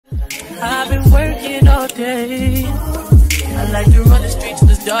okay. I like to run the streets in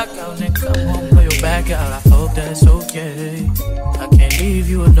this dark out and come home, blow your back out. I hope that's okay. I can't leave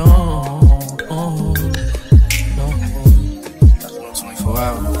you alone. No. 24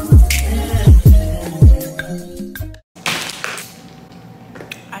 hours.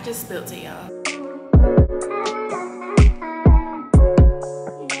 I just spilled it, y'all.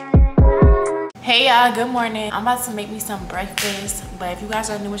 Hey y'all, good morning. I'm about to make me some breakfast, but if you guys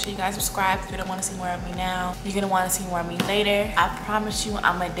are new, make sure you guys subscribe. If you don't want to see more of me now, you're gonna want to see more of me later. I promise you,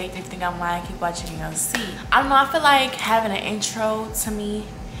 I'm gonna date everything I'm lying. Keep watching and you'll see. I don't know, I feel like having an intro to me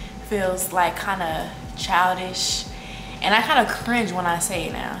feels like kind of childish, and I kind of cringe when I say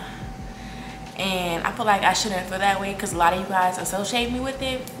it now. And I feel like I shouldn't feel that way because a lot of you guys associate me with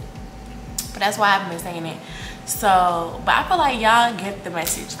it, but that's why I've been saying it. So, but I feel like y'all get the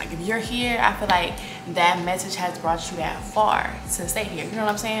message. Like, if you're here, I feel like that message has brought you that far to stay here. You know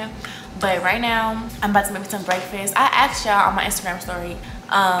what I'm saying? But right now, I'm about to make me some breakfast. I asked y'all on my Instagram story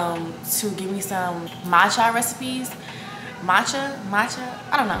to give me some matcha recipes. Matcha?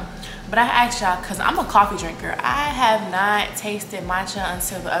 I don't know. But I asked y'all because I'm a coffee drinker. I have not tasted matcha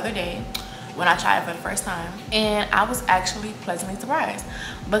until the other day when I tried it for the first time. And I was actually pleasantly surprised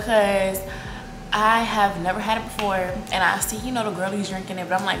because I have never had it before, and I see, you know, the girlies drinking it,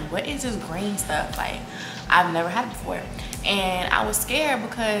 but I'm like, what is this green stuff? Like, I've never had it before. And I was scared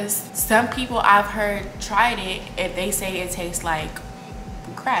because some people I've heard tried it, if they say it tastes like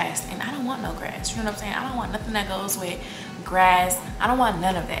grass, and I don't want no grass. You know what I'm saying? I don't want nothing that goes with grass. I don't want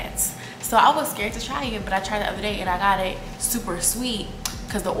none of that. So I was scared to try it, but I tried it the other day and I got it super sweet.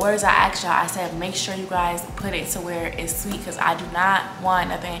 Because the orders I asked y'all, I said make sure you guys put it to where it's sweet because I do not want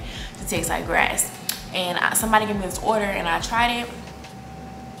nothing to taste like grass. And somebody gave me this order and I tried it.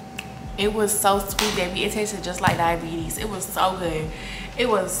 It was so sweet, baby. It tasted just like diabetes. It was so good. It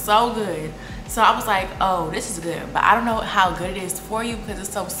was so good. So I was like, oh, this is good. But I don't know how good it is for you because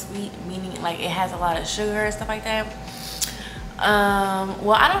it's so sweet, meaning like it has a lot of sugar and stuff like that.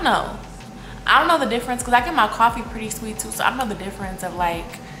 Well, I don't know. I don't know the difference because I get my coffee pretty sweet too, so I don't know the difference of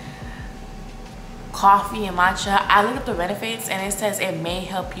like coffee and matcha. I looked up the benefits and it says it may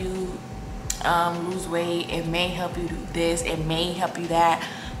help you lose weight, it may help you do this, it may help you that,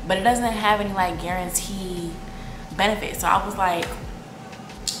 but it doesn't have any like guaranteed benefits. So I was like,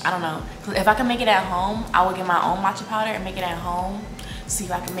 I don't know. If I can make it at home, I would get my own matcha powder and make it at home, see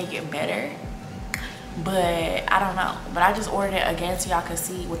if I can make it better. But I don't know. But I just ordered it again so y'all can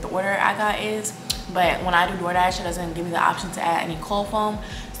see what the order I got is. But when I do DoorDash, it doesn't give me the option to add any cold foam.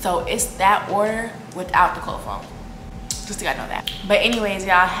 So it's that order without the cold foam. Just so y'all know that. But anyways,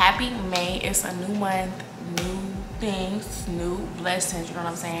 y'all, happy May. It's a new month, new things, new blessings. You know what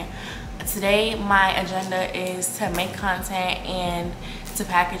I'm saying? Today, my agenda is to make content and to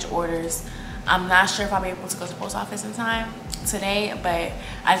package orders. I'm not sure if I'll be able to go to the post office in time today, but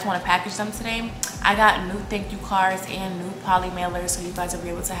I just want to package them today. I got new thank you cards and new poly mailers so you guys will be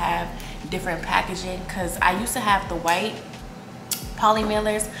able to have different packaging because I used to have the white poly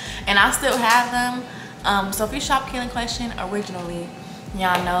mailers and I still have them. So if you shop Kaelyn Collection originally,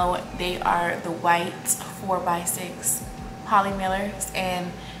 y'all know they are the white 4x6 poly mailers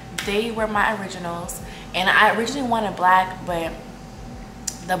and they were my originals. And I originally wanted black, but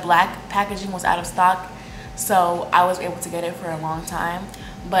the black packaging was out of stock, so I was able to get it for a long time.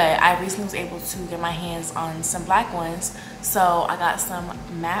 But I recently was able to get my hands on some black ones, so I got some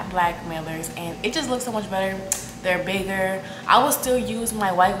matte black mailers and it just looks so much better. They're bigger. I will still use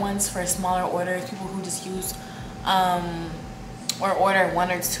my white ones for smaller orders, people who just use or order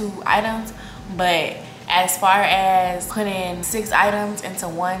 1 or 2 items. But as far as putting 6 items into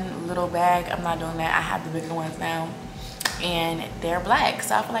one little bag, I'm not doing that. I have the bigger ones now and they're black,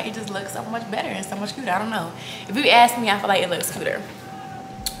 so I feel like it just looks so much better and so much cuter. I don't know, if you ask me, I feel like it looks cuter.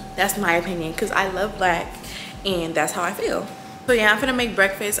 That's my opinion because I love black and that's how I feel. So yeah, I'm gonna make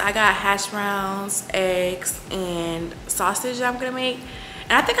breakfast. I got hash browns, eggs, and sausage that I'm gonna make,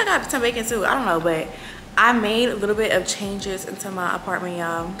 and I think I got some bacon too. I don't know, but I made a little bit of changes into my apartment,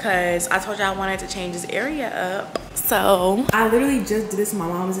 y'all, because I told y'all I wanted to change this area up. So I literally just did this when my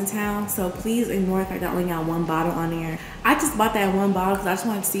mom was in town, so please ignore if I only got 1 bottle on there. I just bought that 1 bottle because I just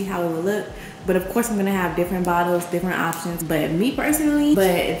wanted to see how it would look. But of course I'm gonna have different bottles, different options. But me personally,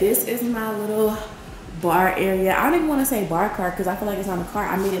 this is my little bar area. I don't even want to say bar cart because I feel like it's on the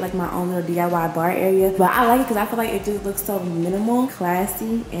cart. I made it like my own little DIY bar area, but I like it because I feel like it just looks so minimal,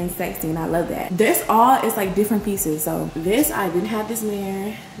 classy, and sexy, and I love that. This all is like different pieces. So this, I didn't have this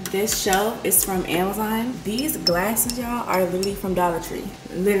mirror. This shelf is from Amazon. These glasses, y'all, are literally from Dollar Tree,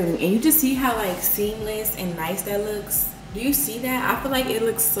 literally. And you just see how like seamless and nice that looks. Do you see that? I feel like it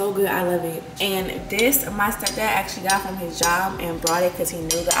looks so good. I love it. And this, my stepdad actually got from his job and brought it because he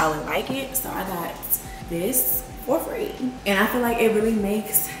knew that I would like it. So I got this for free. And I feel like it really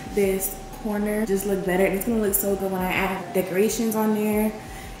makes this corner just look better. It's gonna look so good when I add decorations on there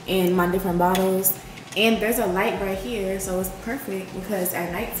and my different bottles. And there's a light right here, so it's perfect because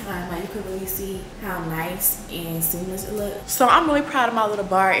at nighttime, like, you can really see how nice and seamless it looks. So I'm really proud of my little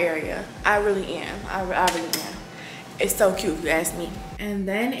bar area. I really am. I really am. It's so cute if you ask me. And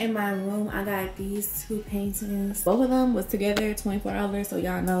then in my room, I got these two paintings. Both of them was together, $24. So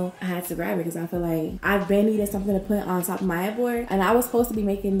y'all know I had to grab it because I feel like I've been needing something to put on top of my headboard. And I was supposed to be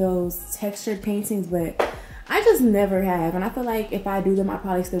making those textured paintings, but I just never have. And I feel like if I do them, I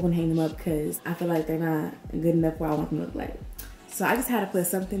probably still wouldn't hang them up because I feel like they're not good enough where I want them to look like. So I just had to put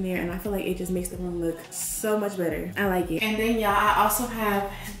something there, and I feel like it just makes the room look so much better. I like it. And then y'all, I also have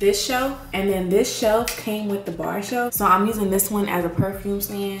this shelf, and then this shelf came with the bar shelf. So I'm using this one as a perfume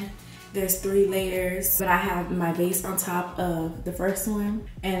stand. There's 3 layers, but I have my base on top of the first one,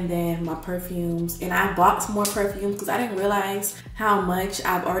 and then my perfumes. And I bought some more perfumes because I didn't realize how much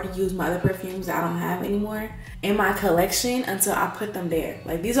I've already used my other perfumes that I don't have anymore in my collection until I put them there.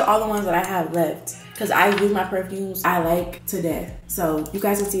 Like, these are all the ones that I have left because I use my perfumes I like to death. So you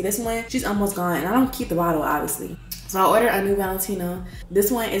guys can see this one, she's almost gone, and I don't keep the bottle, obviously. So I ordered a new Valentino. This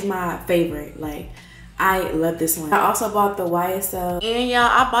one is my favorite. Like, I love this one. I also bought the YSL. And y'all,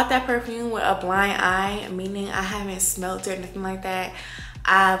 I bought that perfume with a blind eye, meaning I haven't smelled it or anything like that.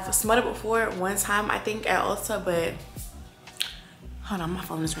 I've smelled it before one time, I think at Ulta, but hold on, my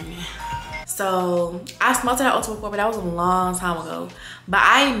phone is ringing. So I smelled it at Ulta before, but that was a long time ago. But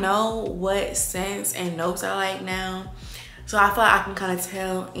I know what scents and notes I like now. So I feel like I can kind of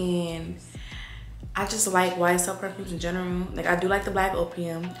tell, and I just like YSL perfumes in general. Like, I do like the Black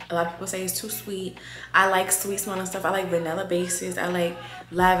Opium. A lot of people say it's too sweet. I like sweet smelling stuff. I like vanilla bases. I like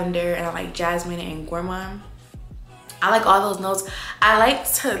lavender, and I like jasmine and gourmand. I like all those notes. I like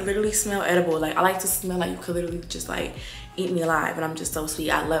to literally smell edible. Like, I like to smell like you could literally just like eat me alive, and I'm just so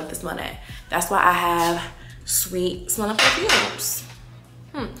sweet. I love to smell that. That's why I have sweet smelling perfumes.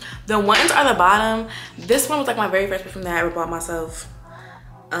 The ones on the bottom, this one was like my very first perfume that I ever bought myself.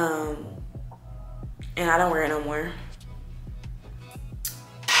 And I don't wear it no more.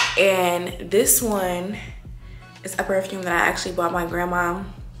 And this one is a perfume that I actually bought my grandma,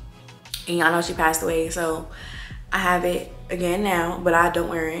 and y'all know she passed away, so I have it again now, but I don't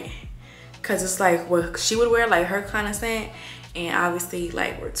wear it because it's like what she would wear, like her kind of scent, and obviously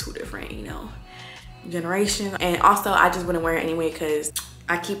like we're 2 different, you know, generations. And also I just wouldn't wear it anyway because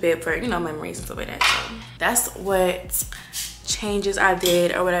I keep it for, you know, memories and stuff like that. So that's what changes I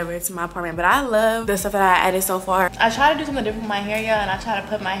did or whatever to my apartment. But I love the stuff that I added so far. I try to do something different with my hair, y'all, and I try to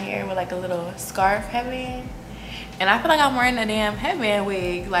put my hair with like a little scarf headband, and I feel like I'm wearing a damn headband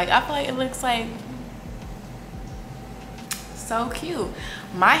wig. Like, I feel like it looks like so cute.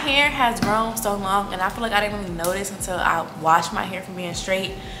 My hair has grown so long, and I feel like I didn't really notice until I washed my hair from being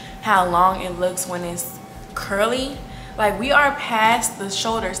straight how long it looks when it's curly. Like, we are past the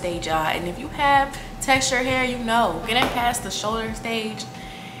shoulder stage, y'all, and if you have texture hair, you know getting past the shoulder stage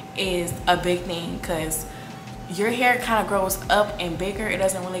is a big thing because your hair kind of grows up and bigger. It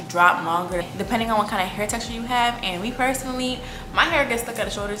doesn't really drop longer depending on what kind of hair texture you have. And me personally, my hair gets stuck at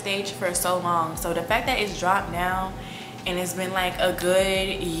the shoulder stage for so long, so the fact that it's dropped now and it's been like a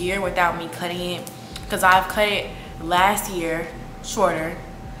good year without me cutting it, because I've cut it last year shorter.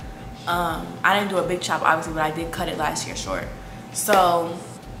 I didn't do a big chop obviously, but I did cut it last year short. So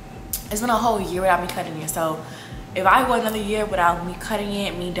it's been a whole year without me cutting it. So if I go another year without me cutting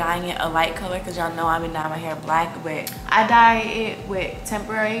it, me dyeing it a light color, because y'all know I've been dyeing my hair black, but I dye it with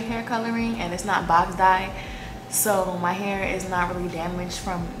temporary hair coloring and it's not box dye, so my hair is not really damaged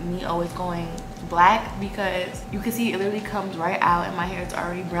from me always going black, because you can see it literally comes right out and my hair is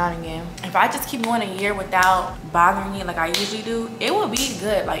already brown again. If I just keep going a year without bothering it like I usually do, it will be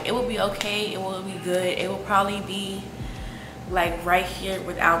good. Like, it will be okay, it will be good. It will probably be like right here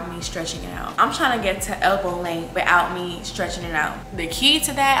without me stretching it out. I'm trying to get to elbow length without me stretching it out. The key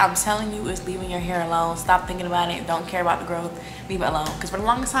to that, I'm telling you, is leaving your hair alone. Stop thinking about it. Don't care about the growth. Leave it alone. Because for the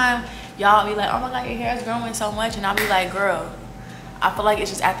longest time, y'all be like, oh my god, your hair is growing so much, and I'll be like, girl, I feel like it's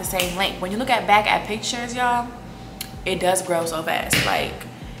just at the same length. When you look back at pictures, y'all, it does grow so fast. Like,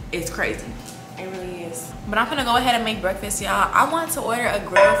 it's crazy. It really is. But I'm gonna go ahead and make breakfast, y'all. I want to order a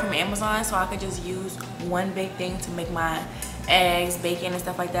grill from Amazon so I could just use one big thing to make my eggs, bacon, and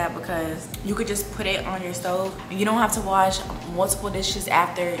stuff like that, because you could just put it on your stove. You don't have to wash multiple dishes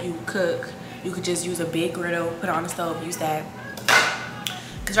after you cook. You could just use a big griddle, put it on the stove, use that.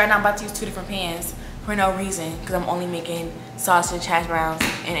 Because right now I'm about to use 2 different pans for no reason because I'm only making sausage, hash browns,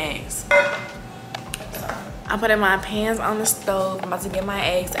 and eggs. I'm putting my pans on the stove. I'm about to get my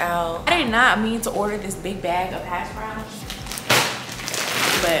eggs out. I did not mean to order this big bag of hash browns,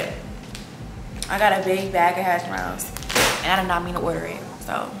 but I got a big bag of hash browns and I did not mean to order it.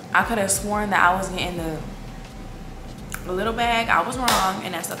 So I could have sworn that I was getting the little bag. I was wrong,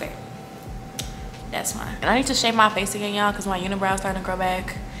 and that's okay. That's fine. And I need to shave my face again, y'all, because my unibrow is starting to grow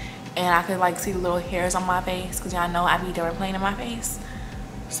back. And I could like see the little hairs on my face because y'all know I be dermaplaning in my face.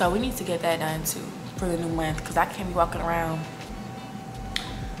 So we need to get that done too for the new month because I can't be walking around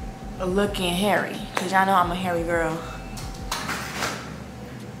looking hairy because y'all know I'm a hairy girl.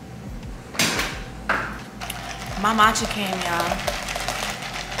 My matcha came, y'all.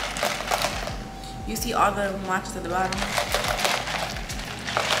 You see all the matchas at the bottom?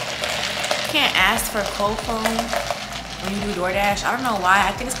 You can't ask for cold foam when you do DoorDash. I don't know why.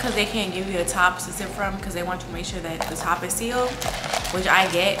 I think it's because they can't give you a top to sip from because they want you to make sure that the top is sealed, which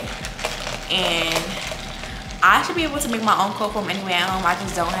I get. And I should be able to make my own cold foam anyway at home. I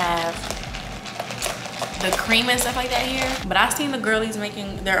just don't have the cream and stuff like that here. But I've seen the girlies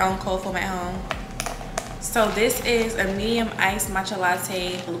making their own cold foam at home. So this is a medium iced matcha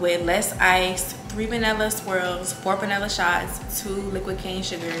latte with less ice, 3 vanilla swirls, 4 vanilla shots, 2 liquid cane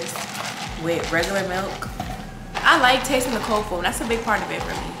sugars with regular milk. I like tasting the cold foam. That's a big part of it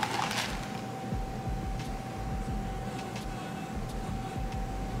for me.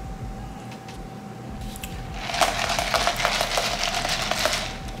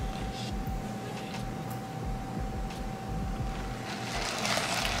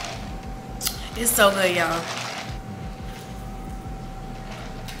 It's so good, y'all.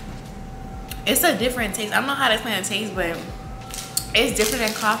 It's a different taste. I don't know how to explain the taste, but it's different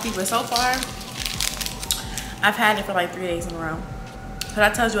than coffee. But so far, I've had it for like 3 days in a row. But I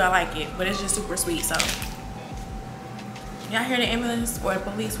told you I like it, but it's just super sweet. So y'all hear the ambulance or the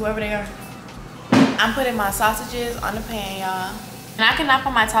police, whoever they are? I'm putting my sausages on the pan, y'all. And I cannot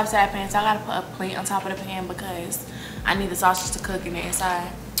put my top to that pan, so I gotta put a plate on top of the pan because I need the sausage to cook in the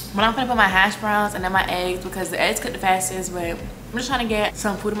inside. But I'm gonna put my hash browns and then my eggs because the eggs cook the fastest. But I'm just trying to get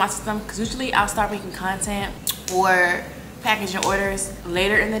some food in my system because usually I'll start making content or packaging orders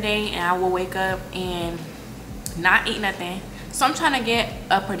later in the day and I will wake up and not eat nothing. So I'm trying to get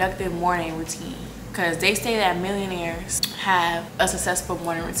a productive morning routine because they say that millionaires have a successful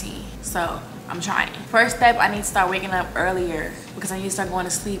morning routine. So I'm trying. First step, I need to start waking up earlier because I need to start going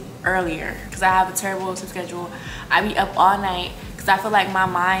to sleep earlier because I have a terrible sleep schedule. I be up all night because I feel like my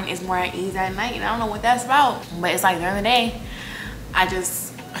mind is more at ease at night and I don't know what that's about. But it's like during the day,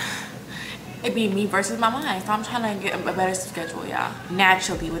 it be me versus my mind. So I'm trying to get a better schedule, y'all,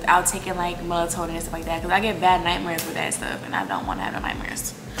 naturally without taking like melatonin and stuff like that because I get bad nightmares with that stuff and I don't want to have no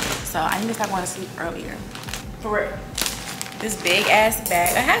nightmares. So I need to start going to sleep earlier. For real. This big ass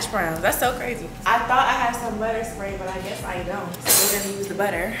bag of hash browns. That's so crazy. I thought I had some butter spray, but I guess I don't. So we're gonna use the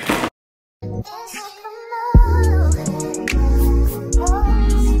butter.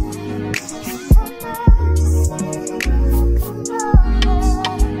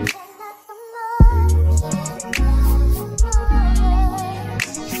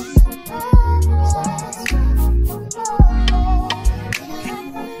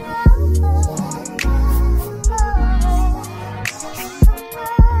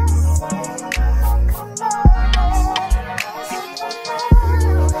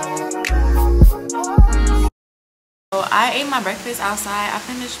 I ate my breakfast outside. I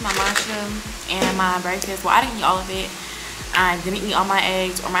finished my matcha and my breakfast. Well, I didn't eat all of it. I didn't eat all my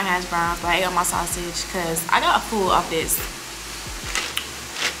eggs or my hash browns, but I ate all my sausage because I got full off this.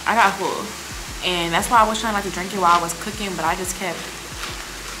 I got full. And that's why I was trying not to drink it while I was cooking, but I just kept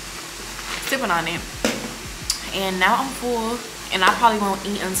sipping on it. And now I'm full and I probably won't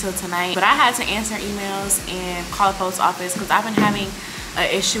eat until tonight. But I had to answer emails and call the post office because I've been having an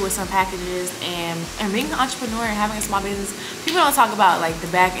issue with some packages and being an entrepreneur and having a small business, people don't talk about like the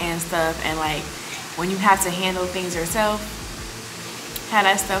back end stuff and like when you have to handle things yourself, how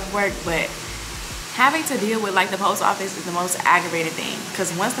that stuff work. But having to deal with like the post office is the most aggravating thing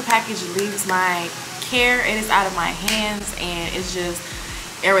because once the package leaves my care, it is out of my hands and it's just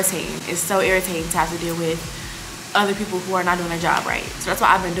irritating. It's so irritating to have to deal with other people who are not doing their job right. So that's what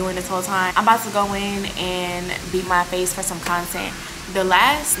I've been doing this whole time. I'm about to go in and beat my face for some content. The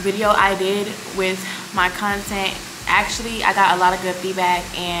last video I did with my content, actually I got a lot of good feedback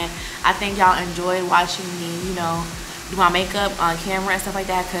and I think y'all enjoyed watching me, you know, do my makeup on camera and stuff like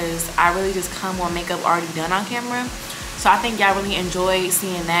that because I really just come with makeup already done on camera. So I think y'all really enjoyed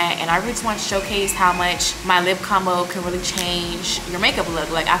seeing that and I really just want to showcase how much my lip combo can really change your makeup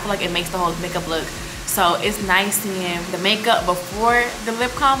look. Like I feel like it makes the whole makeup look So it's nice seeing the makeup before the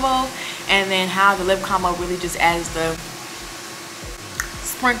lip combo, and then how the lip combo really just adds the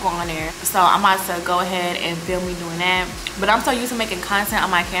sprinkle on there. So I'm about to go ahead and film me doing that. But I'm so used to making content on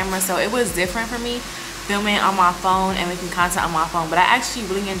my camera, so it was different for me filming on my phone and making content on my phone. But I actually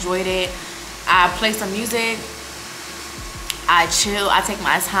really enjoyed it. I play some music, I chill, I take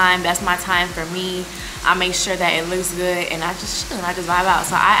my time. That's my time for me. I make sure that it looks good, and I just chill and I just vibe out.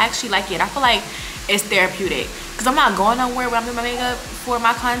 So I actually like it. I feel like it's therapeutic because I'm not going nowhere when I'm doing my makeup for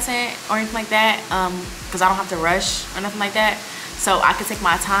my content or anything like that, because I don't have to rush or nothing like that. So I could take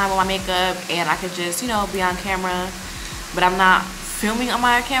my time with my makeup and I could just, you know, be on camera. But I'm not filming on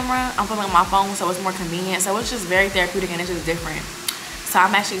my camera. I'm filming on my phone, so it's more convenient. So it's just very therapeutic and it's just different. So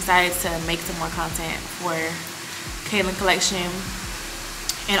I'm actually excited to make some more content for Kaelyn collection.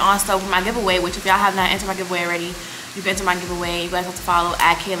 And also for my giveaway, which if y'all have not entered my giveaway already, you can enter my giveaway. You guys have to follow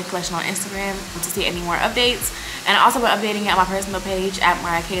at Kaelyn Collection on Instagram to see any more updates. And I also been updating it on my personal page at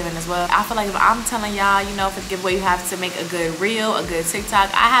Kaelyn as well. I feel like if I'm telling y'all, you know, for the giveaway you have to make a good reel, a good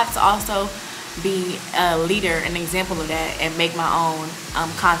TikTok, I have to also be a leader, an example of that, and make my own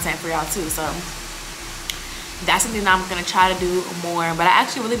content for y'all too. So that's something that I'm gonna try to do more, but I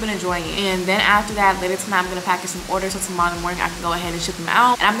actually really been enjoying it. And then after that, later tonight, I'm gonna package some orders so tomorrow morning I can go ahead and ship them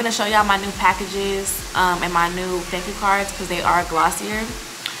out. And I'm gonna show y'all my new packages and my new thank you cards because they are glossier.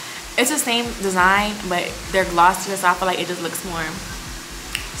 It's the same design, but they're glossier, so I feel like it just looks more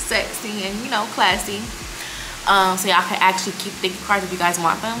sexy and, you know, classy. So y'all can actually keep thank you cards if you guys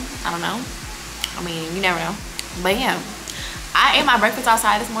want them. I don't know. I mean, you never know. But yeah. I ate my breakfast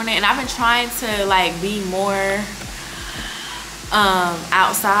outside this morning, and I've been trying to like be more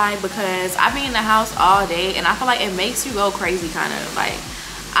outside because I be in the house all day, and I feel like it makes you go crazy kind of. Like,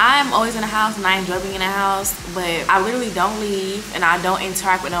 I'm always in the house and I enjoy being in the house, but I literally don't leave and I don't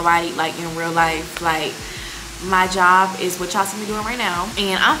interact with nobody like in real life. Like, my job is what y'all see me doing right now,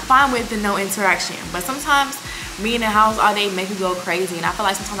 and I'm fine with the no interaction, but sometimes me in the house all day make me go crazy, and I feel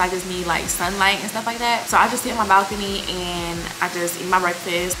like sometimes I just need like sunlight and stuff like that. So I just sit on my balcony and I just eat my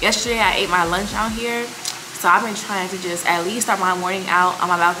breakfast. Yesterday I ate my lunch out here, so I've been trying to just at least start my morning out on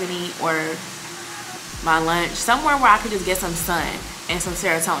my balcony or my lunch somewhere where I could just get some sun and some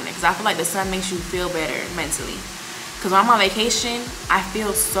serotonin, because I feel like the sun makes you feel better mentally. Because when I'm on vacation, I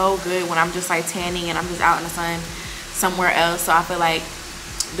feel so good when I'm just like tanning and I'm just out in the sun somewhere else. So I feel like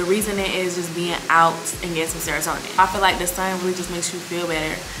the reason it is just being out and getting some serotonin. I feel like the sun really just makes you feel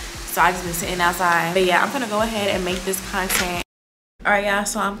better. So I just been sitting outside. But yeah, I'm gonna go ahead and make this content. Alright y'all,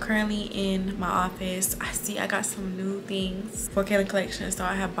 so I'm currently in my office. I see I got some new things for Kaelyn collection. So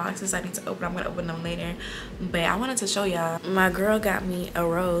I have boxes I need to open. I'm gonna open them later. But I wanted to show y'all. My girl got me a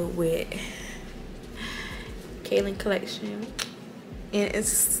robe with Kaelyn collection. And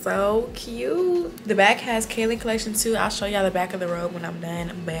it's so cute. The back has Kaelyn collection too. I'll show y'all the back of the robe when I'm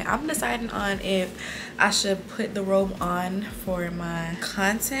done. But I'm deciding on if I should put the robe on for my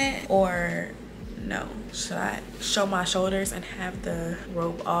content or no. Should I show my shoulders and have the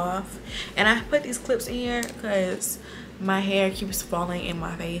robe off? And I put these clips in here because my hair keeps falling in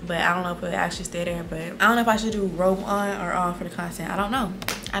my face. But I don't know if it'll actually stay there. But I don't know if I should do robe on or off for the content. I don't know.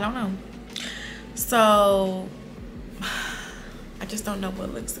 I don't know. So I just don't know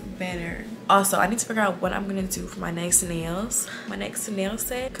what looks better. Also, I need to figure out what I'm gonna do for my next nails. My next nail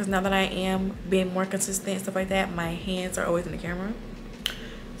set. Because now that I am being more consistent and stuff like that, my hands are always in the camera.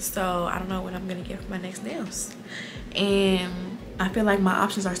 So I don't know what I'm gonna get for my next nails. And I feel like my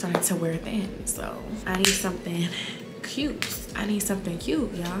options are starting to wear thin. So I need something cute. I need something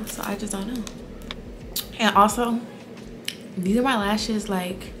cute, y'all. So I just don't know. And also, these are my lashes.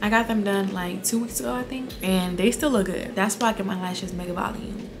 Like, I got them done like 2 weeks ago, I think, and they still look good. That's why I get my lashes mega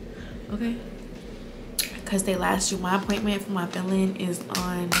volume, okay? Because they last you. My appointment for my fill-in is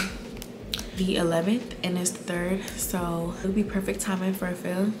on the 11th and it's the 3rd, so it'll be perfect timing for a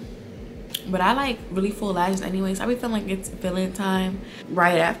fill. But I like really full lashes anyways. I be feeling like it's fill-in time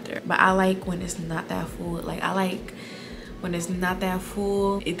right after, but I like when it's not that full. Like, I like when it's not that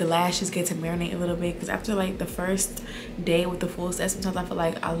full, the lashes get to marinate a little bit, because after like the first day with the full set, sometimes I feel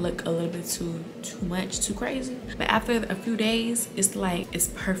like I look a little bit too much, too crazy. But after a few days, it's like it's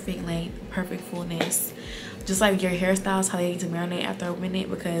perfect length, perfect fullness. Just like your hairstyles, how they need to marinate after a minute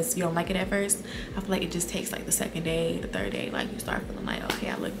because you don't like it at first. I feel like it just takes like the 2nd day, the 3rd day, like you start feeling like, okay,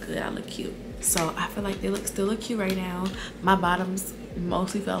 I look good, I look cute. So I feel like they still look cute right now. My bottoms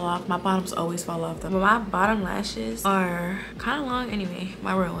mostly fell off. My bottoms always fall off though. But my bottom lashes are kind of long anyway,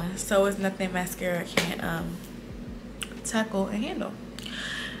 my real ones. So it's nothing mascara can't tackle and handle.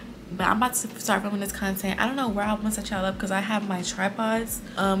 But I'm about to start filming this content. I don't know where I want to set y'all up because I have my tripods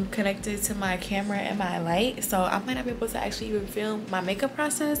connected to my camera and my light, so I might not be able to actually even film my makeup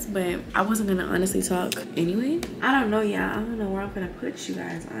process. But I wasn't gonna honestly talk anyway. I don't know, y'all. I don't know where I'm gonna put you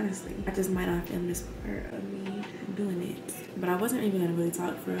guys, honestly. I just might not film this part of me doing it, but I wasn't even gonna really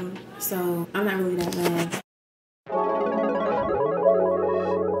talk for real, so I'm not really that mad.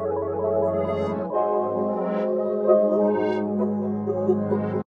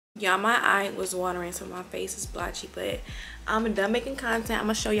 Y'all, my eye was watering, so my face is blotchy, but I'm done making content. I'm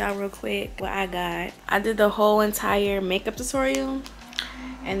gonna show y'all real quick what I got. I did the whole entire makeup tutorial,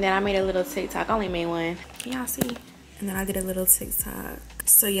 and then I made a little TikTok. I only made one. Can y'all see? And then I did a little TikTok.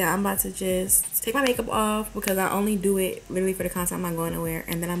 So yeah, I'm about to just take my makeup off because I only do it literally for the content. I'm not going nowhere.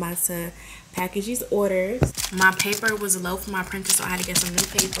 And then I'm about to package these orders. My paper was low for my printer, so I had to get some new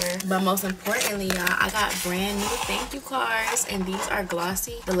paper. But most importantly, y'all, I got brand new thank you cards, and these are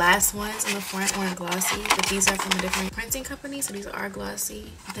glossy. The last ones in the front weren't glossy, but these are from a different printing company, so these are glossy.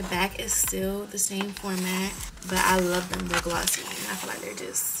 The back is still the same format, but I love them. They're glossy, and I feel like they're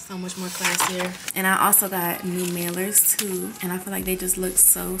just so much more classier. And I also got new mailers too, and I feel like they just look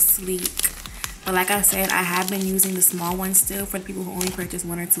so sleek. But like I said, I have been using the small ones still for the people who only purchase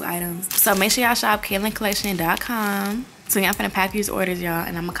 1 or 2 items. So make sure y'all shop KaelynCollection.com. So yeah, I'm finna pack these orders, y'all,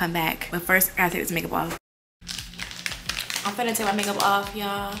 and I'm gonna come back. But first, I gotta take this makeup off. I'm finna take my makeup off,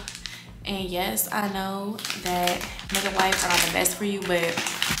 y'all. And yes, I know that makeup wipes are not the best for you, but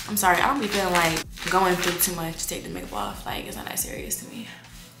I'm sorry, I don't be feeling like going through too much to take the makeup off. Like, it's not that serious to me.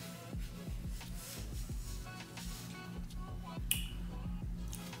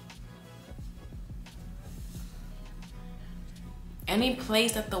 Any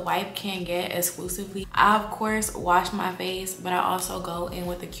place that the wipe can get exclusively. I of course wash my face, but I also go in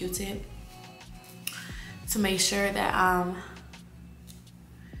with a Q-tip to make sure that I'm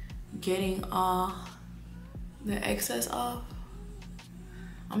getting all the excess off.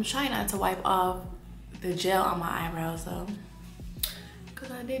 I'm trying not to wipe off the gel on my eyebrows though,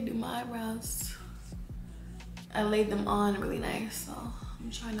 because I did do my eyebrows. I laid them on really nice, so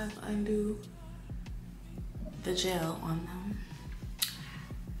I'm trying not to undo the gel on them.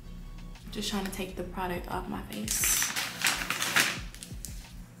 Just trying to take the product off my face.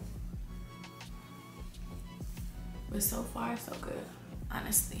 But so far, so good,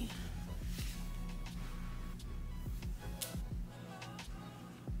 honestly.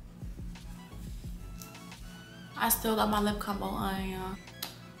 I still got my lip combo on, y'all.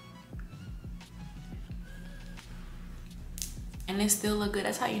 And it still look good.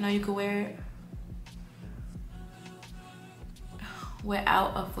 That's how you know you can wear it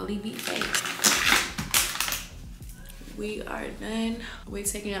without a fully beat face. We are done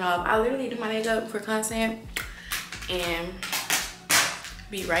with taking it off. I literally do my makeup for content and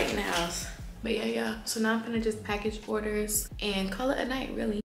be right in the house. But yeah, so now I'm gonna just package orders and call it a night,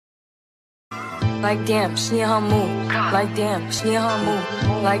 really. Like damn, she in her mood. Like damn, she in her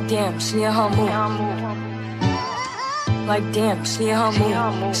mood. Like damn, she in her mood. Like damn, she in her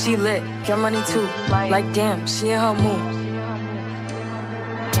mood. She lit, get money too. Like damn, she in her mood.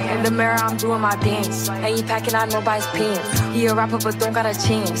 In the mirror, I'm doing my dance. Ain't he packing out nobody's pants. He a rapper, but don't got a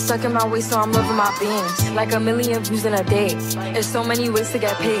chance. Sucking my waist, so I'm loving my bands. Like 1 million views in a day. There's so many ways to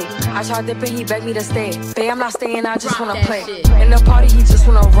get paid. I tried dipping, he begged me to stay. Babe, I'm not staying, I just wanna play. In the party, he just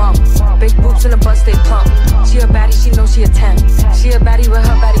wanna rump. Big boobs in the butt, stay plump. She a baddie, she knows she a 10. She a baddie with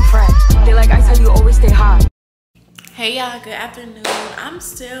her baddie friend. They like I tell you, always stay hot. Hey y'all, good afternoon. I'm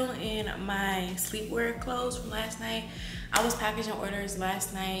still in my sleepwear clothes from last night. I was packaging orders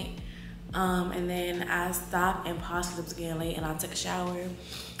last night, and then I stopped and paused because it was getting late, and I took a shower,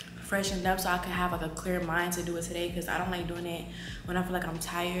 freshened up so I could have like a clear mind to do it today, because I don't like doing it when I feel like I'm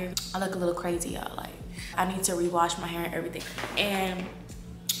tired. I look a little crazy, y'all. Like, I need to rewash my hair and everything. And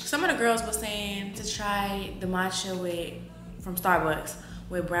some of the girls were saying to try the matcha from Starbucks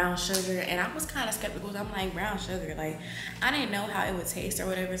with brown sugar, and I was kind of skeptical. I'm like, brown sugar, like I didn't know how it would taste or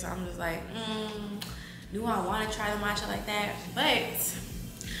whatever, so I'm just like, do I want to try the matcha like that? But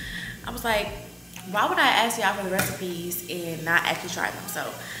I was like, why would I ask y'all for the recipes and not actually try them? So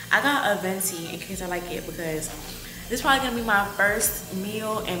I got a venti in case I like it, because this is probably gonna be my first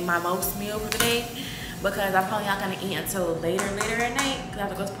meal and my most meal for the day, because I'm probably not gonna eat until later at night, because I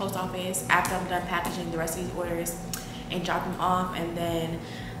have to go to the post office after I'm done packaging the rest of these orders and drop them off, and then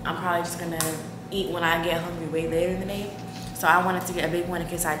I'm probably just gonna eat when I get hungry way later in the day. So I wanted to get a big one in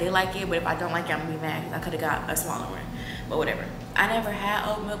case I did like it, but if I don't like it, I'm gonna be mad because I could have got a smaller one. but whatever. I never had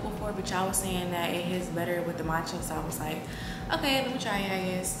oat milk before, but y'all was saying that it hits better with the matcha, so I was like, okay, let me try it,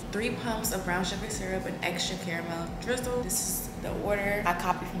 I guess. 3 pumps of brown sugar syrup and extra caramel drizzle. This is the order I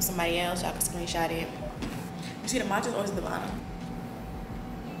copied from somebody else. Y'all can screenshot it. You see the matcha's always at the bottom.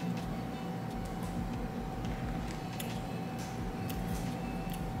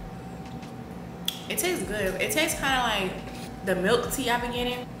 It tastes good. It tastes kind of like the milk tea I've been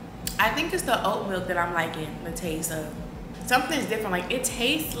getting. I think it's the oat milk that I'm liking the taste of. Something's different. Like, it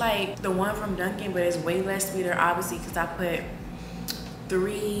tastes like the one from Dunkin', but it's way less sweeter, obviously, because I put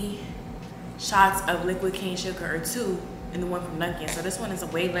 3 shots of liquid cane sugar, or 2 in the one from Dunkin'. So this one is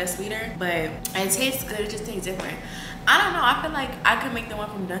way less sweeter, but it tastes good. It just tastes different. I don't know. I feel like I could make the one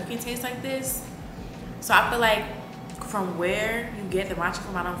from Dunkin' taste like this. So I feel like from where you get the matcha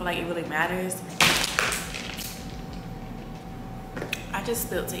from, I don't feel like it really matters. I just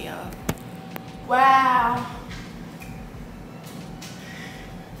spilled it, y'all. Wow.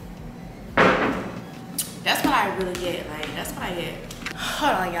 That's what I really get. Like, that's what I get.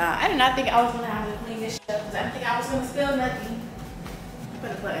 Hold on, y'all. I did not think I was gonna have to clean this shit up, because I didn't think I was gonna spill nothing. I'm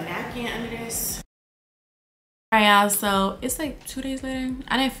gonna put a napkin under this. Alright, y'all, so it's like 2 days later.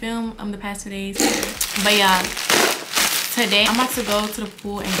 I didn't film the past 2 days, but yeah, today I'm about to go to the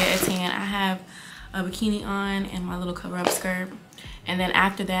pool and get a tan. I have a bikini on and my little cover-up skirt, and then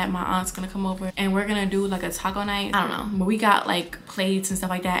after that my aunt's gonna come over and we're gonna do like a taco night. I don't know, but we got like plates and stuff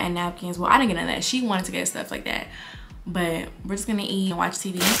like that and napkins. Well, I didn't get none of that. She wanted to get stuff like that, but we're just gonna eat and watch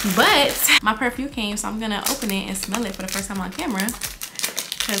TV. But my perfume came, so I'm gonna open it and smell it for the first time on camera,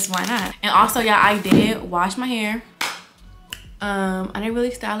 because why not? And also, y'all, I did wash my hair. I didn't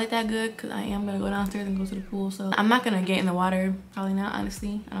really style it that good because I am gonna go downstairs and go to the pool, so I'm not gonna get in the water, probably not,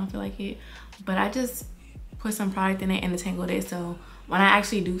 honestly. I don't feel like it, but I just put some product in it and detangled it, so when I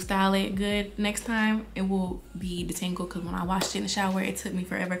actually do style it good next time, it will be detangled, because when I washed it in the shower, it took me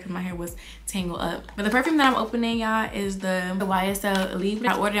forever because my hair was tangled up. But the perfume that I'm opening, y'all, is the YSL Elite.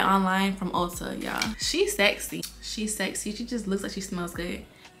 I ordered it online from Ulta, y'all. She's sexy. She's sexy. She just looks like she smells good.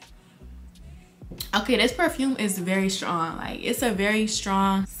 Okay, this perfume is very strong. Like, it's a very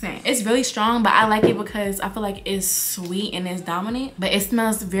strong scent. It's really strong, but I like it because I feel like it's sweet and it's dominant, but it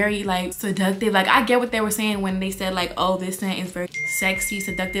smells very like seductive. Like, I get what they were saying when they said like, oh, this scent is very sexy,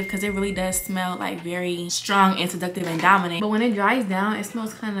 seductive, because it really does smell like very strong and seductive and dominant. But when it dries down, it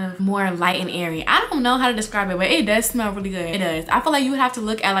smells kind of more light and airy. I don't know how to describe it, but it does smell really good. It does. I feel like you would have to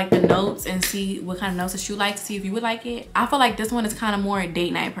look at like the notes and see what kind of notes that you like to see if you would like it. I feel like this one is kind of more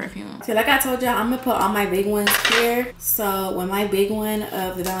date night perfume. So like I told y'all, I'm gonna put all my big ones here. So when my big one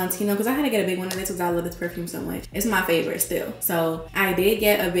of the Valentino, because I had to get a big one of this because I love this perfume so much. It's my favorite still. So I did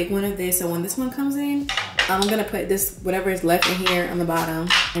get a big one of this. So when this one comes in, I'm gonna put this, whatever is left in here, on the bottom,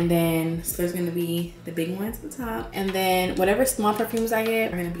 and then so there's gonna be the big ones at the top, and then whatever small perfumes I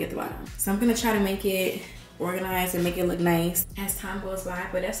get are gonna be at the bottom. So I'm gonna try to make it organized and make it look nice as time goes by,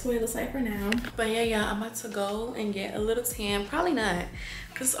 but that's what it looks like for now. But yeah, y'all, I'm about to go and get a little tan. Probably not,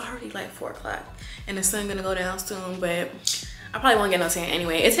 because it's already like 4 o'clock and the sun's gonna go down soon, but I probably won't get no tan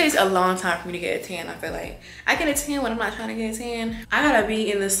anyway. It takes a long time for me to get a tan. I feel like I get a tan when I'm not trying to get a tan. I gotta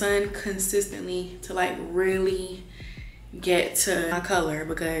be in the sun consistently to like really get to my color,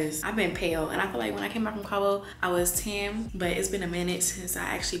 because I've been pale, and I feel like when I came back from Cabo I was tan, but it's been a minute since I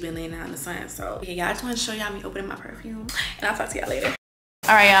actually been laying out in the sun. So yeah, y'all, I just want to show y'all me opening my perfume, and I'll talk to y'all later.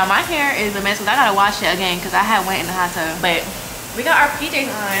 All right, y'all, my hair is a mess because I gotta wash it again because I had went in the hot tub. But we got our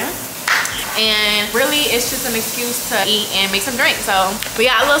PJs on, and really it's just an excuse to eat and make some drinks. So we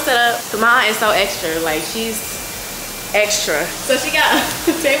got a little setup. Mine is so extra, like she's extra. So she got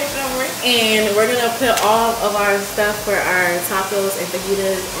a table cover, and we're gonna put all of our stuff for our tacos and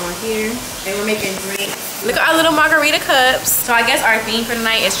fajitas on here, and we're making drinks. Look at our little margarita cups. So I guess our theme for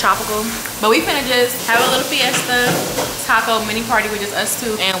tonight is tropical, but we finna just have a little fiesta taco mini party with just us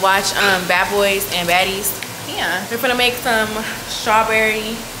two and watch Bad Boys and Baddies. Yeah, we're gonna make some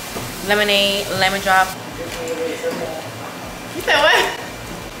strawberry lemonade, lemon drop. You said what?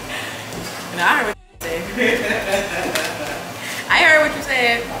 No, I heard what you said. I heard what you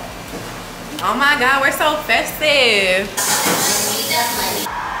said. Oh my God, we're so festive.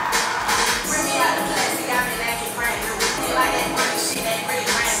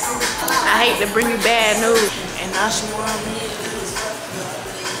 I hate to bring you bad news. And now she want me.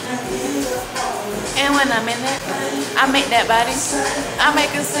 And when I'm in that, I make that body. I make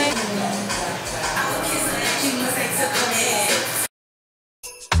her sing.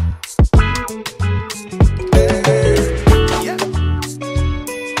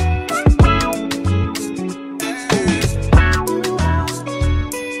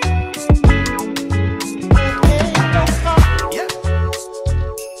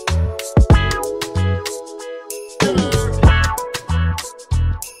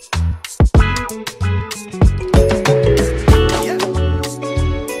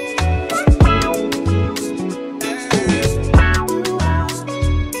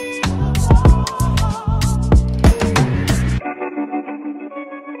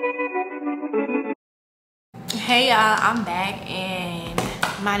 Hey y'all, I'm back and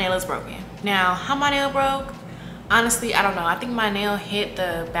my nail is broken. Now, how my nail broke? Honestly, I don't know. I think my nail hit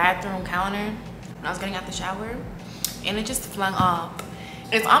the bathroom counter when I was getting out the shower and it just flung off.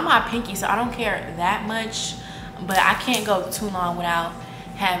 It's on my pinky, so I don't care that much, but I can't go too long without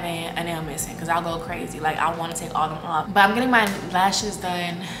having a nail missing because I'll go crazy. Like, I want to take all of them off. But I'm getting my lashes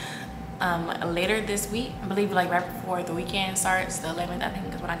done later this week. I believe like right before the weekend starts, the 11th I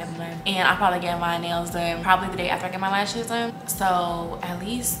think is when I get them done. And I'll probably get my nails done probably the day after I get my lashes done. So at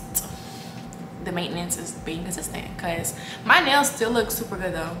least the maintenance is being consistent because my nails still look super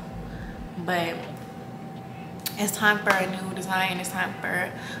good though. But it's time for a new design. It's time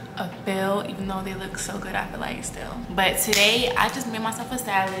for a fill, even though they look so good, I feel like still. But today I just made myself a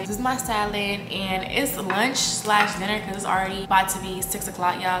salad. This is my salad and it's lunch slash dinner because it's already about to be 6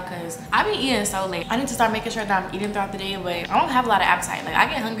 o'clock, y'all, because I've been eating so late. I need to start making sure that I'm eating throughout the day, but I don't have a lot of appetite. Like, I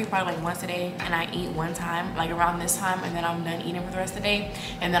get hungry probably like once a day and I eat one time, like around this time, and then I'm done eating for the rest of the day.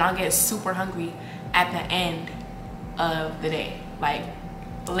 And then I'll get super hungry at the end of the day. Like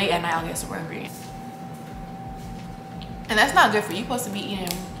late at night, I'll get super hungry. And that's not good for you. You're supposed to be eating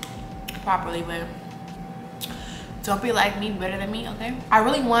properly, but don't be like me, better than me, okay? I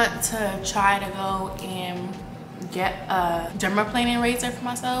really want to try to go and get a dermaplaning razor for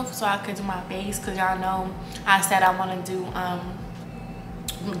myself so I could do my face, because y'all know I said I want to do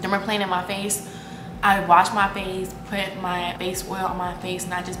dermaplaning my face. I wash my face, put my face oil on my face,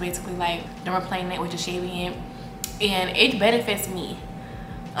 and I just basically like dermaplaning it with just shaving it, and it benefits me.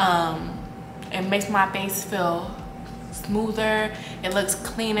 It makes my face feel smoother, it looks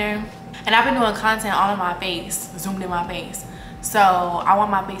cleaner, and I've been doing content all in my face, zoomed in my face, so I want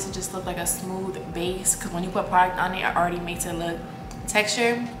my face to just look like a smooth base, because when you put product on it, it already makes it look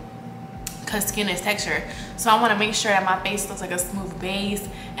textured, because skin is texture. So I want to make sure that my face looks like a smooth base,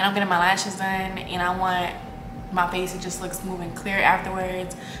 and I'm getting my lashes done, and I want my face to just look smooth and clear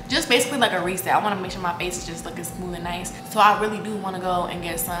afterwards. Just basically like a reset. I want to make sure my face is just looking smooth and nice. So I really do want to go and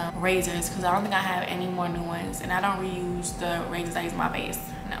get some razors because I don't think I have any more new ones, and I don't reuse the razors I use on my face.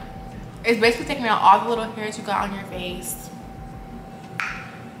 No. It's basically taking out all the little hairs you got on your face.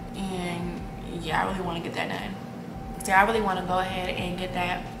 And yeah, I really want to get that done. So I really want to go ahead and get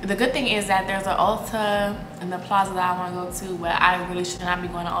that. The good thing is that there's an Ulta in the plaza that I want to go to, but I really should not be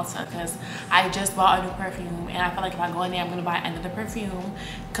going to Ulta because I just bought a new perfume, and I feel like if I go in there, I'm going to buy another perfume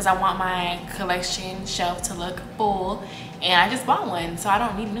because I want my collection shelf to look full, and I just bought one, so I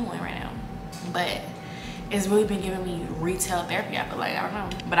don't need a new one right now. But it's really been giving me retail therapy, I feel like. I don't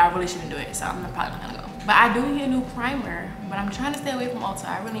know, but I really shouldn't do it, so I'm probably not going to go. But I do need a new primer, but I'm trying to stay away from Ulta.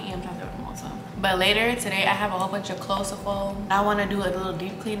 I really am trying to stay away from Ulta. But later today, I have a whole bunch of clothes to fold. I want to do a little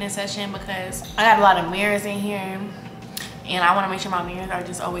deep cleaning session because I got a lot of mirrors in here, and I want to make sure my mirrors are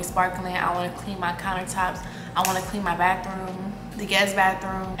just always sparkling. I want to clean my countertops. I want to clean my bathroom, the guest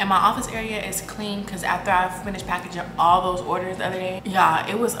bathroom, and my office area is clean because after I finished packaging all those orders the other day, y'all,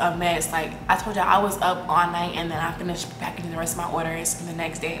 it was a mess. Like I told y'all, I was up all night, and then I finished packaging the rest of my orders the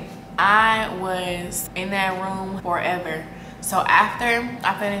next day. I was in that room forever. So after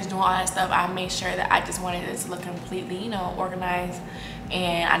I finished doing all that stuff, I made sure that I just wanted it to look completely, you know, organized,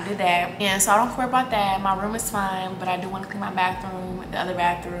 and I did that. And so I don't care about that. My room is fine, but I do want to clean my bathroom, the other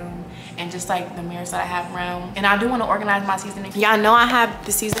bathroom, and just like the mirrors that I have around. And I do want to organize my seasoning. Y'all know I have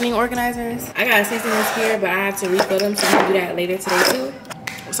the seasoning organizers. I got seasonings here, but I have to refill them, so I'm gonna do that later today too.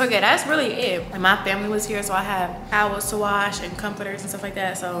 So yeah, that's really it. And my family was here, so I have towels to wash and comforters and stuff like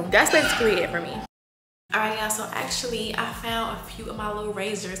that. So that's basically it for me. All right, y'all, so actually I found a few of my little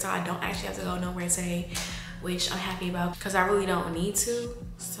razors, so I don't actually have to go nowhere today, which I'm happy about because I really don't need to.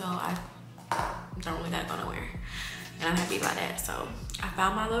 So I don't really gotta go nowhere, and I'm happy about that. So I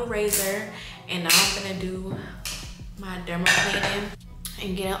found my little razor, and now I'm gonna do my dermaplaning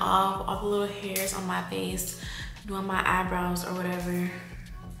and getting off all the little hairs on my face, doing my eyebrows or whatever.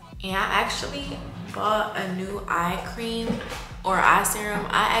 And I actually bought a new eye cream or eye serum.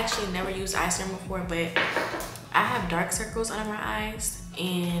 I actually never used eye serum before, but I have dark circles under my eyes,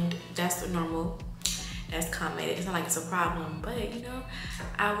 and that's normal. That's common. It's not like it's a problem, but you know,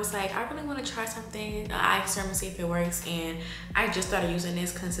 I was like, I really want to try something, an eye serum, and see if it works. And I just started using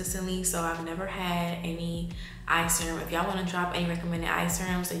this consistently, so I've never had any eye serum. If y'all want to drop any recommended eye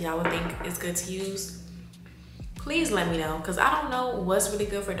serums that y'all would think is good to use, please let me know, because I don't know what's really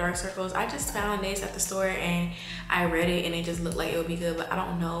good for dark circles. I just found this at the store and I read it and it just looked like it would be good, but I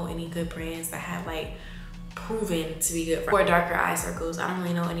don't know any good brands that have like proven to be good for darker eye circles. I don't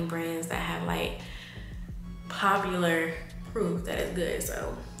really know any brands that have like popular proof that it's good.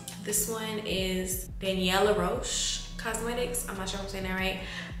 So this one is Daniela Roche Cosmetics, I'm not sure if I'm saying that right.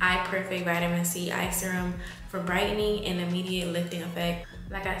 Eye Perfect Vitamin C Eye Serum for brightening and immediate lifting effect.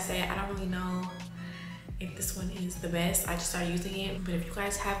 Like I said, I don't really know if this one is the best. I just started using it, but if you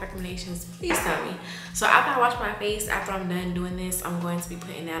guys have recommendations, please tell me. So after I wash my face, after I'm done doing this, I'm going to be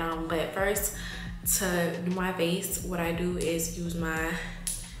putting that on. But first, to do my face, what I do is use my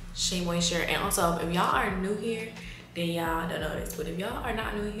Shea Moisture. And also, if y'all are new here, then y'all don't know this, but if y'all are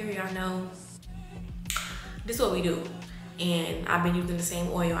not new here, y'all know this is what we do. And I've been using the same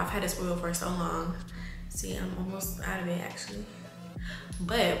oil. I've had this oil for so long. See, I'm almost out of it actually.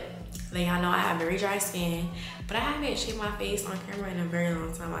 But then y'all know I have very dry skin, but I haven't shaved my face on camera in a very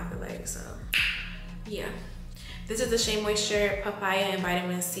long time, I feel like. So yeah, this is the Shea Moisture Papaya and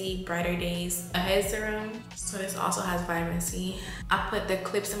Vitamin C Brighter Days a Head Serum. So this also has vitamin C. I put the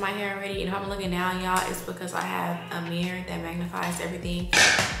clips in my hair already, and if I'm looking down, y'all, it's because I have a mirror that magnifies everything,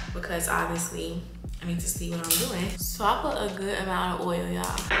 because obviously I need to see what I'm doing. So I put a good amount of oil,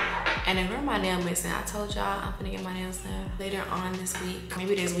 y'all. And then where my nail missing, I told y'all I'm gonna get my nails done later on this week.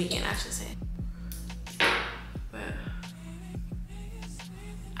 Maybe this weekend, I should say. But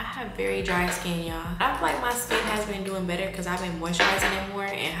I have very dry skin, y'all. I feel like my skin has been doing better because I've been moisturizing it more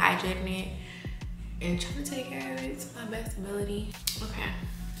and hydrating it and trying to take care of it to my best ability. Okay,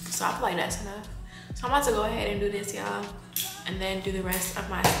 so I feel like that's enough. So I'm about to go ahead and do this, y'all, and then do the rest of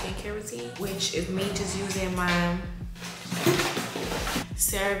my skincare routine, which is me just using my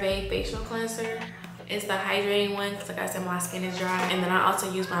CeraVe facial cleanser. It's the hydrating one because, like I said, my skin is dry. And then I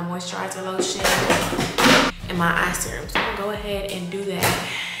also use my moisturizer lotion and my eye serum. So I'm gonna go ahead and do that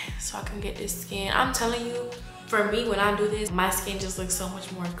so I can get this skin. I'm telling you, for me, when I do this, my skin just looks so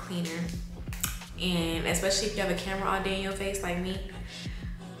much more cleaner. And especially if you have a camera all day in your face like me,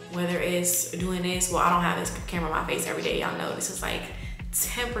 whether it's doing this, well, I don't have this camera on my face every day. Y'all know this is like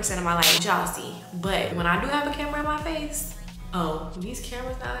 10% of my life, y'all see. But when I do have a camera on my face, oh, these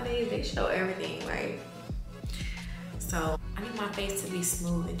cameras nowadays, they show everything, right? So I need my face to be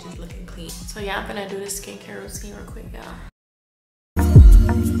smooth and just looking clean. So yeah, I'm gonna do the skincare routine real quick, y'all.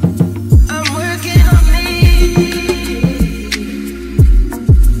 I'm working on me.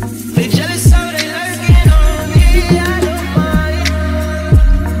 They jealous so they lurking on me. I don't mind.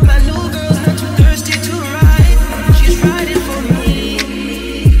 My new girl's not too thirsty to ride. She's riding for me,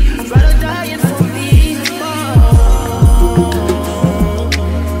 ride or dying for me.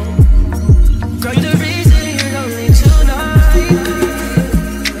 Girl, you're the reason you're lonely tonight.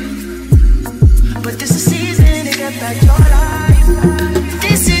 But this is season to get back your life.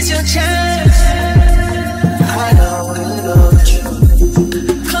 This is your chance. I know you know the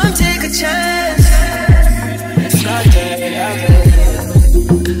truth. Come take a chance. It's not that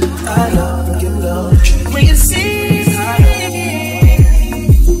I know you know the truth. When you see it's not that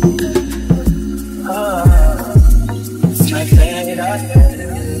it's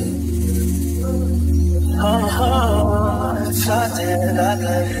not that I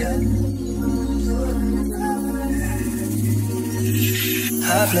love you.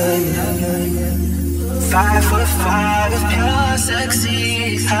 I blame you. 5'5", pure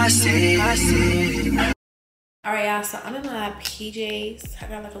sexy. I see. Alright, y'all, so I'm in my PJs. I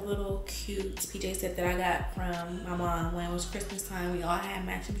got like a little cute PJ set that I got from my mom when it was Christmas time. We all had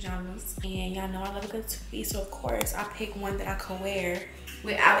matching pajamas. And y'all know I love a good two-piece, so of course I picked one that I could wear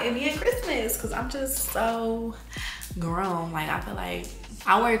without it being Christmas, because I'm just so grown. Like, I feel like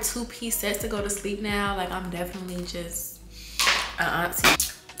I wear two-piece sets to go to sleep now. Like, I'm definitely just an auntie.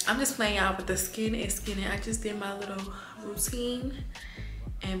 I'm just playing out with the skin is skinning. I just did my little routine,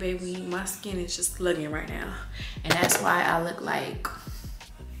 and baby, my skin is just slugging right now, and that's why I look like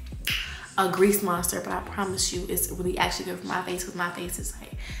a grease monster. But I promise you, it's really actually good for my face, because my face is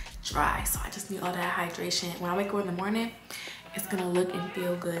like dry, so I just need all that hydration. When I wake up in the morning, it's gonna look and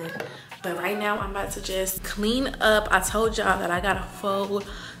feel good. But right now, I'm about to just clean up. I told y'all that I gotta fold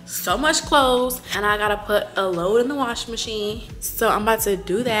so much clothes and I gotta put a load in the washing machine. So I'm about to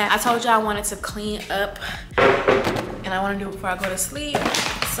do that. I told y'all I wanted to clean up and I want to do it before I go to sleep.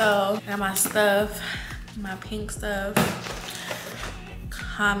 So I got my stuff, my pink stuff,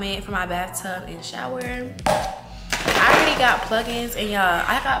 comment for my bathtub and shower. I already got plugins, and y'all,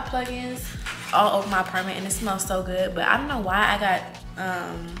 I got plugins all over my apartment and it smells so good, but I don't know why I got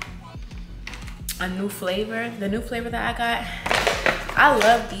a new flavor. The new flavor that I got, I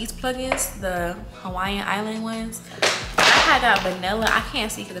love these plugins, the Hawaiian Island ones. I had got vanilla. I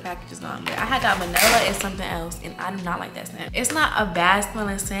can't see because the package is gone, but I had got vanilla and something else, and I do not like that scent. It's not a bad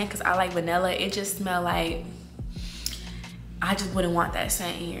smelling scent because I like vanilla. It just smells like I just wouldn't want that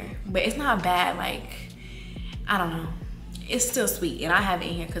scent here, but it's not bad. Like, I don't know. it's still sweet, and I have it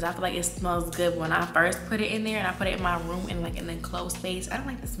in here because I feel like it smells good when I first put it in there and I put it in my room in like an enclosed space. I don't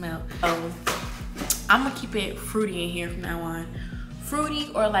like the smell. So I'm gonna keep it fruity in here from now on.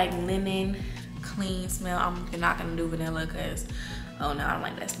 Fruity or like linen, clean smell. I'm not gonna do vanilla because, oh no, I don't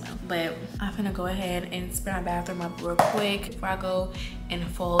like that smell. But I'm gonna go ahead and spray my bathroom up real quick before I go and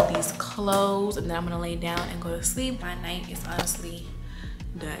fold these clothes, and then I'm gonna lay down and go to sleep. My night is honestly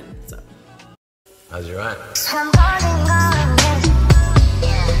done. So how's your aunt?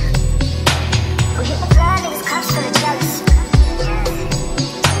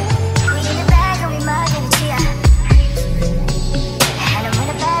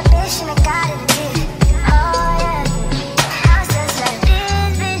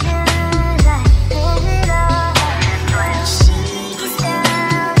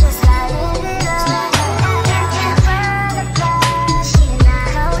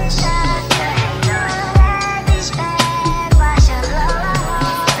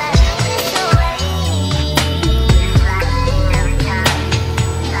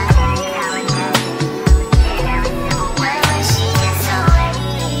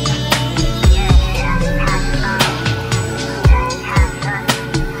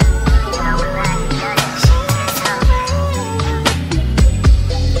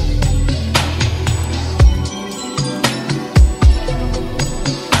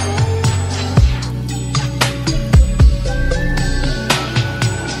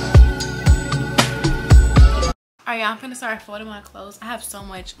 Alright, y'all, I'm gonna start folding my clothes. I have so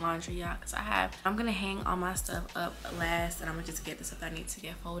much laundry, y'all, because I'm gonna hang all my stuff up last, and I'm gonna just get the stuff that I need to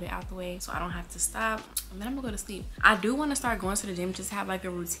get folded out the way so I don't have to stop, and then I'm gonna go to sleep. I do want to start going to the gym, just have like a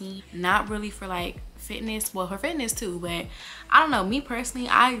routine, not really for like fitness, well, for fitness too, but I don't know, me personally,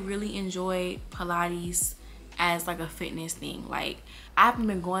 I really enjoy Pilates as like a fitness thing. Like, I haven't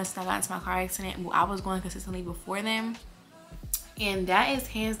been going since I got into my car accident. Well, I was going consistently before them, and that is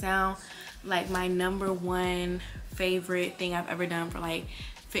hands down like my #1 favorite thing I've ever done for like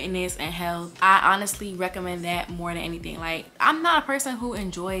fitness and health. I honestly recommend that more than anything. Like, I'm not a person who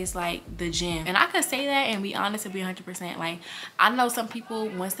enjoys like the gym, and I could say that and be honest and be 100%. Like, I know some people,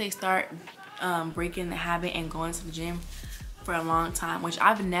 once they start breaking the habit and going to the gym for a long time, which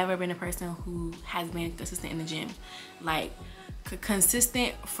I've never been a person who has been consistent in the gym, like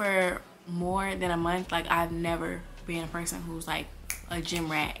consistent for more than a month. Like, I've never been a person who's like a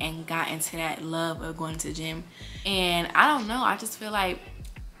gym rat and got into that love of going to the gym. And I don't know, I just feel like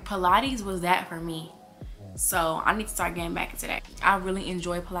Pilates was that for me. So I need to start getting back into that. I really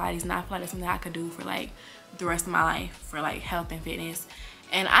enjoy Pilates, and I feel like that's something I could do for like the rest of my life for like health and fitness.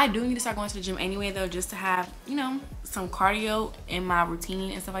 And I do need to start going to the gym anyway though, just to have, you know, some cardio in my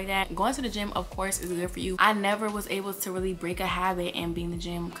routine and stuff like that. Going to the gym, of course, is good for you. I never was able to really break a habit and be in the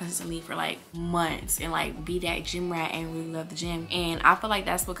gym consistently for like months and like be that gym rat and really love the gym. And I feel like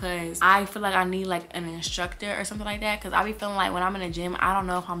that's because I feel like I need like an instructor or something like that, because I be feeling like when I'm in the gym, I don't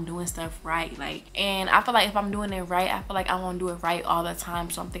know if I'm doing stuff right. Like, and I feel like if I'm doing it right, I feel like I won't do it right all the time.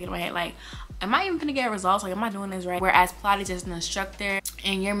 So I'm thinking in my head, like, am I even gonna get results? Like, am I doing this right? Whereas Pilates is an instructor,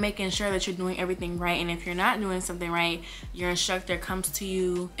 and you're making sure that you're doing everything right. And if you're not doing something right, your instructor comes to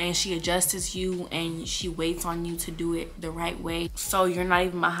you and she adjusts you and she waits on you to do it the right way, so you're not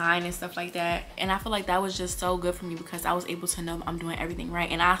even behind and stuff like that. And I feel like that was just so good for me, because I was able to know I'm doing everything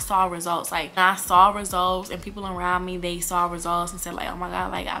right, and I saw results. Like, I saw results, and people around me, they saw results and said like, oh my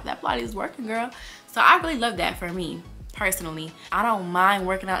god, like, that Pilates is working, girl. So I really love that for me. Personally, I don't mind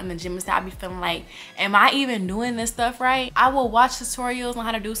working out in the gym. Instead, I be feeling like, am I even doing this stuff right? I will watch tutorials on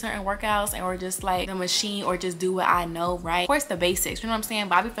how to do certain workouts, or just like the machine, or just do what I know, right? Of course, the basics, you know what I'm saying?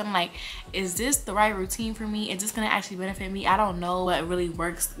 But I be feeling like, is this the right routine for me? Is this gonna actually benefit me? I don't know what really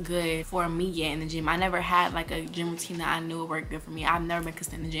works good for me yet in the gym. I never had like a gym routine that I knew would work good for me. I've never been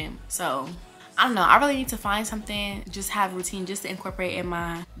consistent in the gym, so I don't know. I really need to find something, just have a routine, just to incorporate in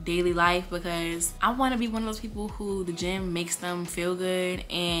my daily life, because I want to be one of those people who the gym makes them feel good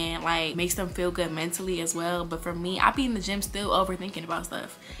and like makes them feel good mentally as well. But for me, I be in the gym still overthinking about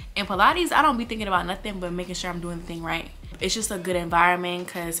stuff. In Pilates, I don't be thinking about nothing but making sure I'm doing the thing right. It's just a good environment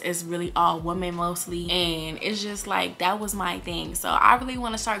because it's really all women mostly, and it's just like, that was my thing. So I really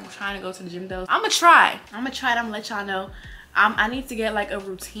want to start trying to go to the gym though. I'm gonna try it. I'm gonna let y'all know. I need to get like a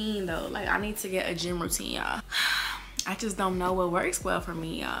routine though. Like, I need to get a gym routine, y'all. I just don't know what works well for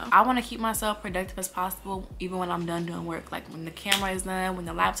me, y'all. I want to keep myself productive as possible, even when I'm done doing work. Like, when the camera is done, when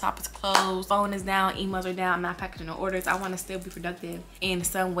the laptop is closed, phone is down, emails are down, I'm not packaging no orders. I want to still be productive in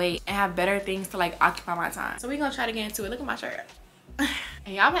some way and have better things to like occupy my time. So we're gonna try to get into it. Look at my shirt.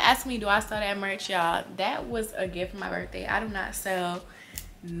 And y'all been asking me, do I sell that merch? Y'all, that was a gift for my birthday. I do not sell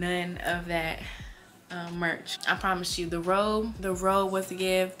none of that merch. I promise you, the robe was a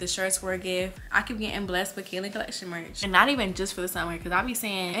gift, the shirts were a gift. I keep getting blessed with Kaelyn collection merch, and not even just for the summer, because I be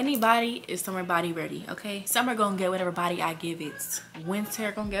saying anybody is summer body ready. Okay, summer gonna get whatever body I give it,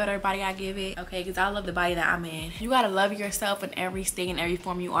 winter gonna get whatever body I give it. Okay, because I love the body that I'm in. You gotta love yourself in every state and every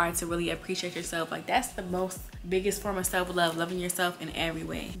form you are to really appreciate yourself. Like, that's the most biggest form of self-love, loving yourself in every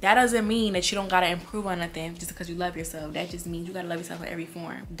way. That doesn't mean that you don't gotta improve on nothing just because you love yourself. That just means you gotta love yourself in every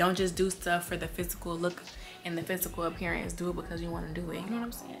form. Don't just do stuff for the physical look and the physical appearance. Do it because you want to do it. You know what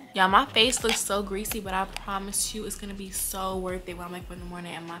I'm saying? Y'all, my face looks so greasy, but I promise you it's gonna be so worth it when I wake up in the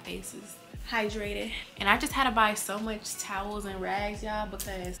morning and my face is hydrated. And I just had to buy so much towels and rags, y'all,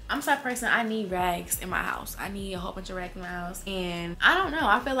 because I'm the type of person, I need rags in my house. I need a whole bunch of rags in my house, and I don't know,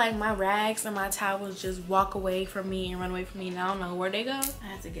 I feel like my rags and my towels just walk away from me and run away from me, and I don't know where they go. I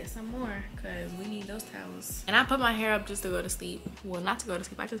have to get some more because we need those towels. And I put my hair up just to go to sleep. Well, not to go to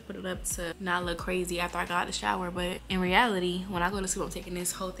sleep, I just put it up to not look crazy after I got out of the shower, but in reality, when I go to sleep, I'm taking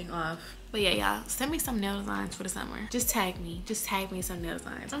this whole thing off. But yeah, y'all, send me some nail designs for the summer. Just tag me some nail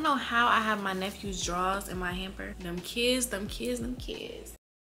designs. I don't know how I have my nephew's drawers in my hamper. Them kids.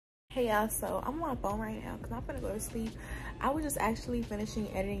 Hey y'all, so I'm on my phone right now because I'm gonna go to sleep. I was just actually finishing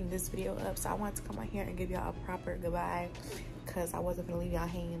editing this video up, so I wanted to come out here and give y'all a proper goodbye because I wasn't gonna leave y'all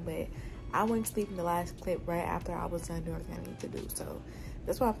hanging, but I went to sleep in the last clip right after I was done doing everything I need to do. So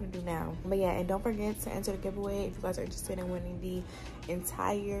that's what I'm gonna do now. But yeah, and don't forget to enter the giveaway if you guys are interested in winning the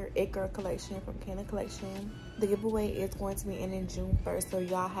entire It Girl collection from Kaelyn Collection. The giveaway is going to be ending June 1st, so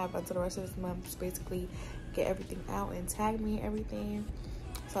y'all have until the rest of this month to basically get everything out and tag me and everything.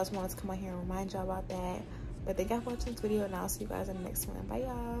 So I just wanted to come out here and remind y'all about that. But thank y'all for watching this video, and I'll see you guys in the next one. Bye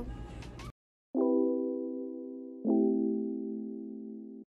y'all.